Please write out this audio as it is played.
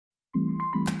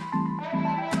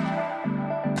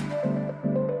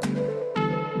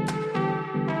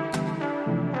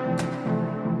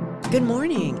Good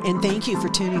morning, and thank you for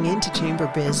tuning in to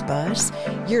Chamber Biz Buzz.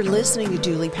 You're listening to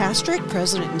Julie Pastrick,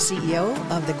 President and CEO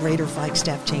of the Greater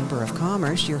Flagstaff Chamber of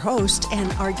Commerce, your host,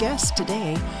 and our guest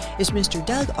today is Mr.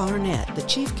 Doug Arnett, the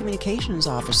Chief Communications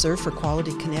Officer for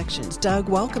Quality Connections. Doug,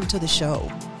 welcome to the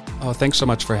show. Oh, thanks so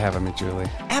much for having me, Julie.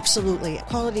 Absolutely.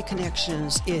 Quality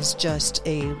Connections is just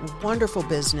a wonderful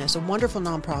business, a wonderful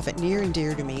nonprofit near and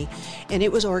dear to me. And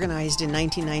it was organized in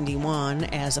 1991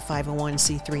 as a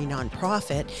 501c3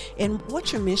 nonprofit. And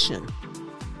what's your mission?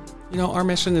 You know, our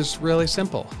mission is really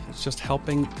simple. It's just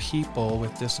helping people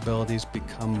with disabilities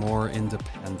become more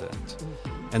independent.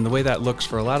 And the way that looks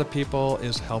for a lot of people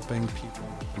is helping people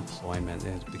with employment,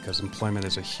 because employment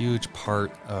is a huge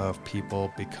part of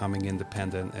people becoming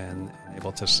independent and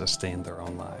able to sustain their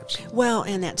own lives. Well,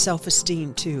 and that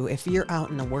self-esteem too. If you're out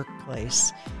in the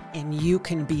workplace and you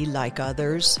can be like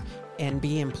others and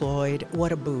be employed,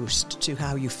 what a boost to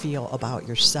how you feel about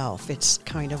yourself. It's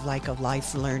kind of like a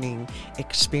life learning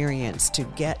experience to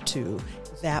get to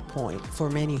that point for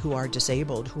many who are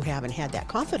disabled, who haven't had that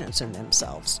confidence in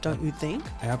themselves, don't you think?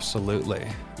 Absolutely.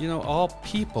 You know, all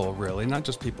people really, not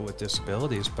just people with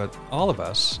disabilities, but all of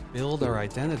us build our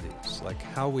identities, like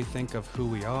how we think of who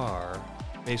we are,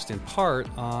 based in part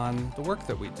on the work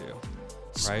that we do.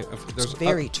 Right? It's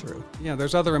very true. Yeah,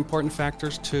 there's other important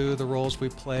factors too, the roles we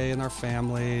play in our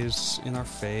families, in our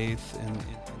faith, and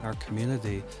in our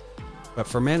community. But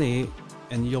for many,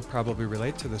 and you'll probably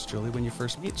relate to this, Julie, when you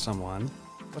first meet someone,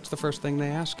 what's the first thing they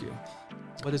ask you?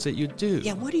 What is it you do?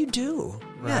 Yeah, what do you do?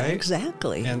 Right? Yeah,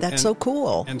 exactly. That's so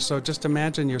cool. And so just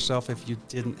imagine yourself if you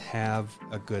didn't have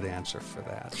a good answer for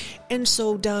that. And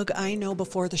so, Doug, I know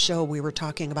before the show we were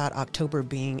talking about October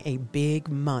being a big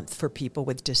month for people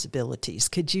with disabilities.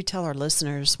 Could you tell our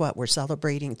listeners what we're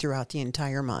celebrating throughout the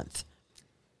entire month?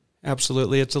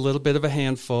 Absolutely. It's a little bit of a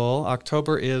handful.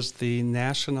 October is the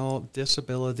National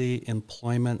Disability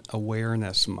Employment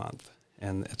Awareness Month.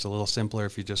 And it's a little simpler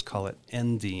if you just call it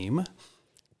NDEAM.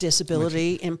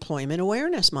 Disability Employment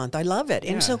Awareness Month. I love it.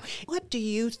 Yeah. And so what do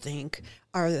you think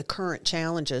are the current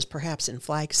challenges, perhaps in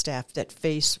Flagstaff, that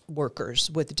face workers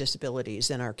with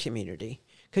disabilities in our community?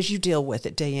 Because you deal with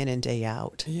it day in and day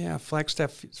out. Yeah,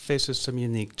 Flagstaff faces some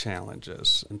unique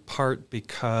challenges, in part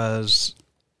because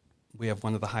we have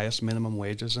one of the highest minimum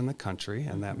wages in the country,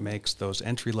 and that makes those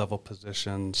entry-level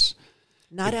positions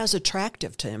not as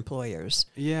attractive to employers.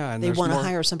 Yeah. And they want to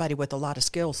hire somebody with a lot of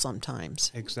skills sometimes.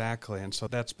 Exactly. And so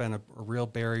that's been a real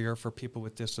barrier for people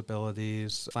with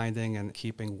disabilities finding and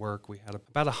keeping work. We had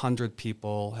about 100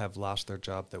 people have lost their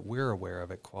job that we're aware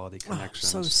of at Quality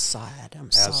Connections. Oh, so sad.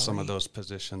 I'm sorry. As some of those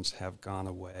positions have gone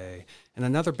away. And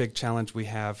another big challenge we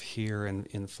have here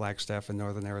in Flagstaff in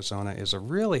northern Arizona is a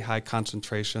really high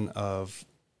concentration of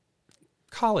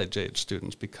college-age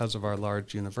students because of our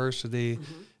large university,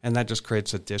 and that just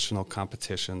creates additional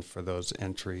competition for those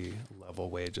entry-level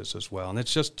wages as well. And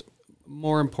it's just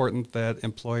more important that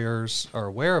employers are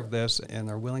aware of this and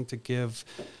are willing to give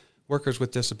workers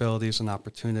with disabilities an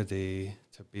opportunity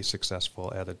to be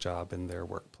successful at a job in their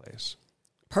workplace.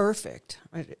 Perfect.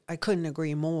 I couldn't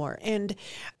agree more. And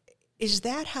is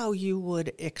that how you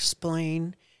would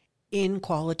explain in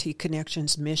Quality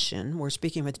Connections mission, we're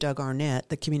speaking with Doug Arnett,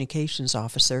 the communications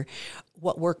officer,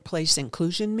 what workplace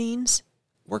inclusion means?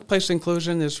 Workplace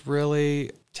inclusion is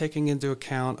really taking into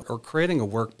account or creating a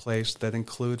workplace that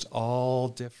includes all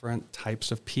different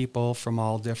types of people from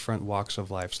all different walks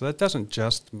of life. So that doesn't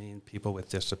just mean people with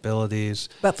disabilities.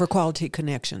 But for Quality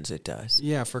Connections, it does.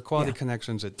 Yeah, for Quality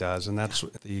Connections, it does. And that's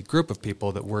the group of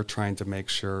people that we're trying to make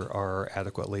sure are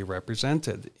adequately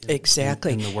represented in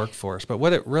the workforce. But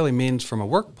what it really means from a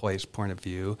workplace point of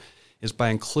view is by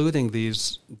including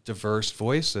these diverse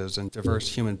voices and diverse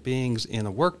human beings in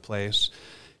a workplace,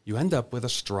 you end up with a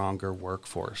stronger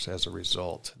workforce as a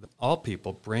result. All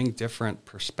people bring different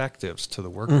perspectives to the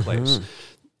workplace,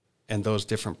 and those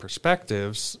different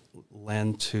perspectives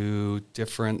lend to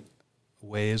different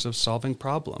ways of solving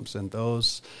problems, and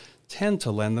those tend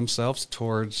to lend themselves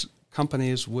towards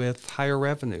companies with higher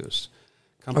revenues,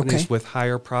 companies with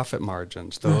higher profit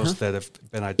margins, those that have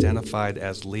been identified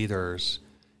as leaders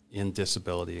in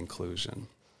disability inclusion.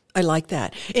 I like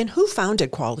that. And who founded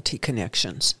Quality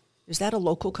Connections? Is that a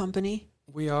local company?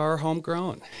 We are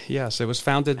homegrown. Yes, it was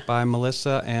founded by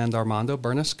Melissa and Armando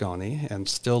Bernasconi and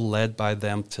still led by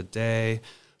them today.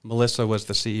 Melissa was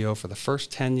the CEO for the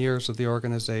first 10 years of the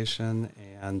organization,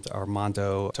 and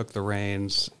Armando took the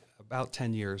reins about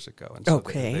 10 years ago. And so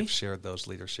they've shared those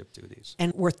leadership duties.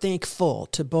 And we're thankful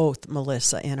to both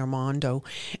Melissa and Armando.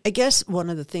 I guess one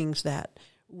of the things that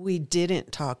we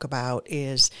didn't talk about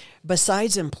is,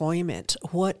 besides employment,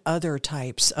 what other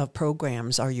types of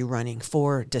programs are you running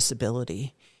for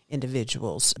disability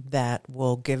individuals that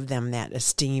will give them that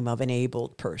esteem of an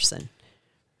abled person?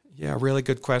 Yeah, really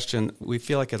good question. We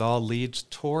feel like it all leads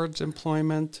towards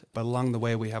employment, but along the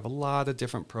way we have a lot of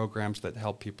different programs that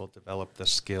help people develop the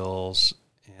skills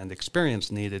and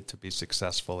experience needed to be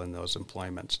successful in those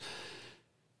employments.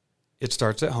 It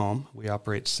starts at home. We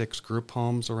operate 6 group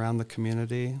homes around the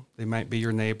community. They might be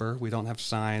your neighbor. We don't have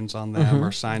signs on them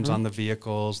or signs on the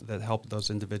vehicles that help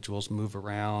those individuals move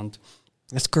around.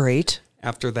 That's great.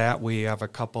 After that, we have a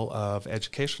couple of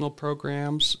educational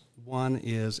programs. One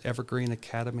is Evergreen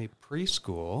Academy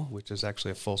Preschool, which is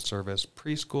actually a full-service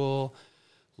preschool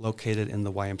located in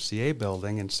the YMCA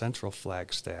building in central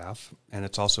Flagstaff. And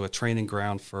it's also a training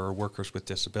ground for workers with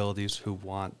disabilities who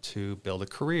want to build a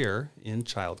career in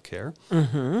childcare.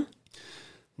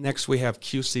 Next, we have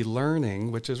QC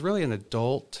Learning, which is really an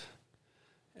adult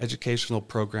educational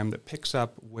program that picks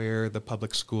up where the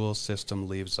public school system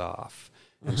leaves off.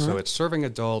 And so it's serving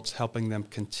adults, helping them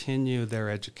continue their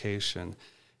education.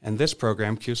 And this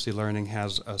program, QC Learning,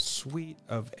 has a suite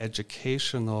of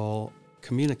educational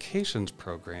communications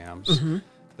programs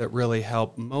that really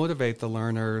help motivate the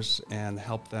learners and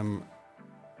help them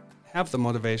have the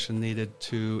motivation needed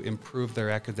to improve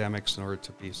their academics in order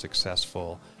to be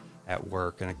successful at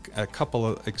work. And a couple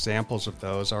of examples of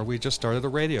those are we just started a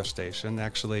radio station,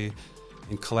 actually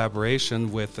in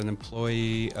collaboration with an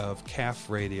employee of CAF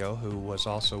Radio who was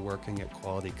also working at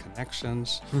Quality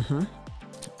Connections.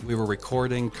 We were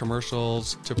recording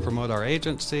commercials to promote our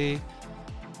agency.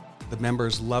 The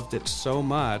members loved it so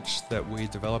much that we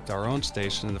developed our own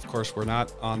station. And of course, we're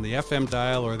not on the FM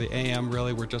dial or the AM,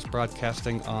 really. We're just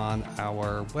broadcasting on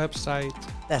our website.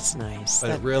 That's nice.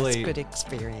 But that's a good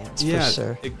experience, for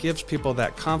sure. It gives people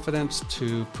that confidence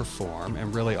to perform.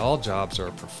 And really, all jobs are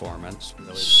a performance,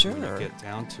 really, when you get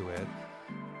down to it.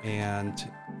 And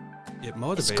it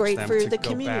motivates them to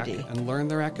go back and learn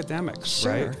their academics,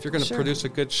 right? If you're going to produce a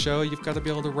good show, you've got to be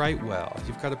able to write well.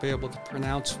 You've got to be able to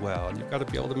pronounce well. And you've got to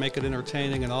be able to make it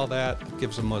entertaining, and all that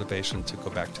gives them motivation to go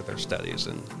back to their studies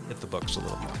and hit the books a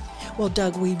little more. Well,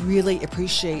 Doug, we really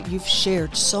appreciate you've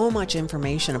shared so much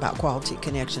information about Quality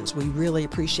Connections. We really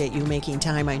appreciate you making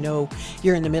time. I know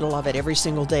you're in the middle of it every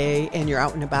single day, and you're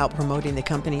out and about promoting the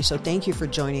company. So thank you for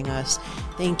joining us.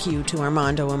 Thank you to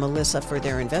Armando and Melissa for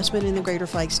their investment in the Greater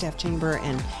Flagstaff Chamber,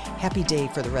 and happy day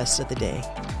for the rest of the day.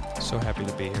 So happy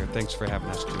to be here. Thanks for having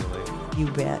us, Julie. You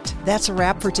bet. That's a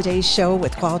wrap for today's show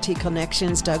with Quality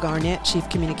Connections. Doug Arnett, Chief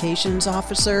Communications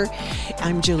Officer.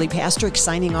 I'm Julie Pastrick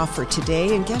signing off for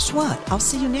today. And guess what? I'll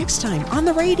see you next time on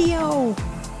the radio.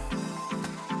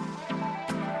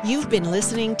 You've been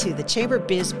listening to the Chamber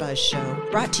Biz Buzz Show,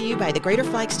 brought to you by the Greater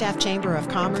Flagstaff Chamber of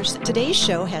Commerce. Today's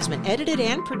show has been edited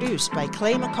and produced by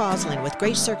Clay McCausland with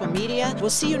Great Circle Media. We'll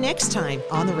see you next time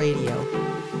on the radio.